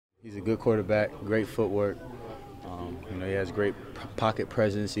He's a good quarterback, great footwork. He has great pocket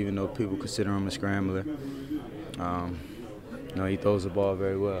presence, even though people consider him a scrambler. Um, he throws the ball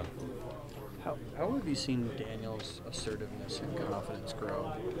very well. How have you seen Daniel's assertiveness and confidence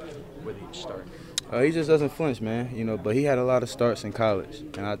grow with each start? He just doesn't flinch, man. But he had a lot of starts in college,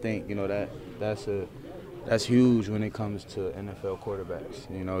 and I think that's huge when it comes to NFL quarterbacks.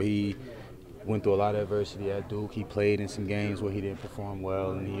 He went through a lot of adversity at Duke. He played in some games where he didn't perform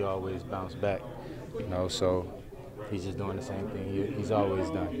well, and he always bounced back. So he's just doing the same thing he's always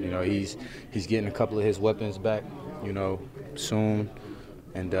done. He's getting a couple of his weapons back, soon,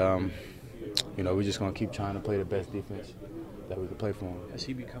 and we're just gonna keep trying to play the best defense that we can play for him. Has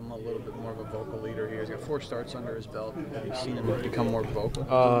he become a little bit more of a vocal leader here? He's got 4 starts under his belt. Have you seen him become more vocal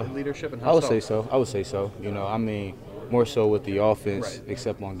in leadership? And how I would say so. More so with the offense, Right.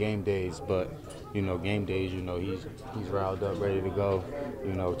 except on game days. But game days, he's riled up, ready to go.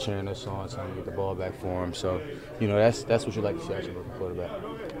 Cheering us on, trying to get the ball back for him. So, that's what you like to see out of a quarterback.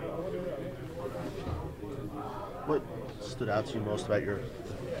 What stood out to you most about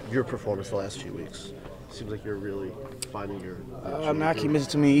your performance the last few weeks? Seems like you're really finding your. I keep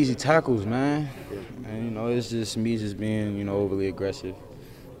missing too many easy tackles, man. Yeah. And it's just me just being overly aggressive.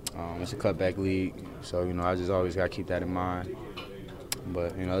 It's a cutback league, so I just always got to keep that in mind.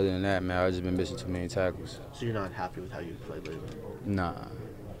 But other than that, man, I've just been missing too many tackles. So you're not happy with how you played lately? Nah.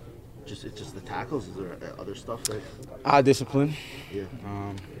 It's just the tackles. Is there other stuff that? Discipline. Yeah.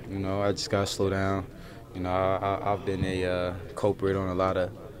 I just got to slow down. I've been a culprit on a lot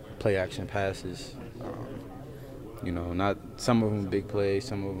of play action passes. Not some of them big plays,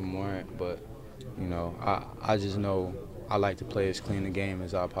 some of them weren't, but I just know I like to play as clean a game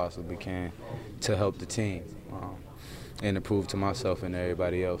as I possibly can to help the team and to prove to myself and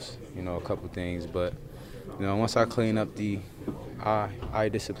everybody else, a couple things. But once I clean up the eye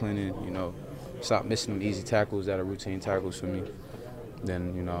discipline and stop missing them easy tackles that are routine tackles for me,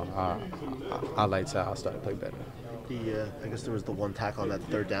 then I'll start to play better. I guess there was the one tackle on that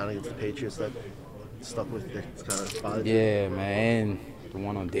third down against the Patriots that stuck with you. It's kind of bothered you. Yeah, man. And the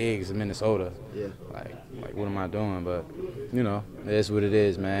one on Diggs in Minnesota. Yeah. Like what am I doing? But it is what it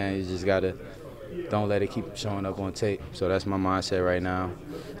is, man. You just gotta don't let it keep showing up on tape. So that's my mindset right now.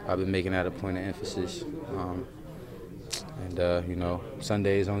 I've been making that a point of emphasis.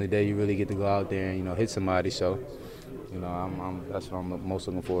 Sunday is the only day you really get to go out there and hit somebody. So that's what I'm most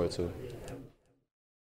looking forward to.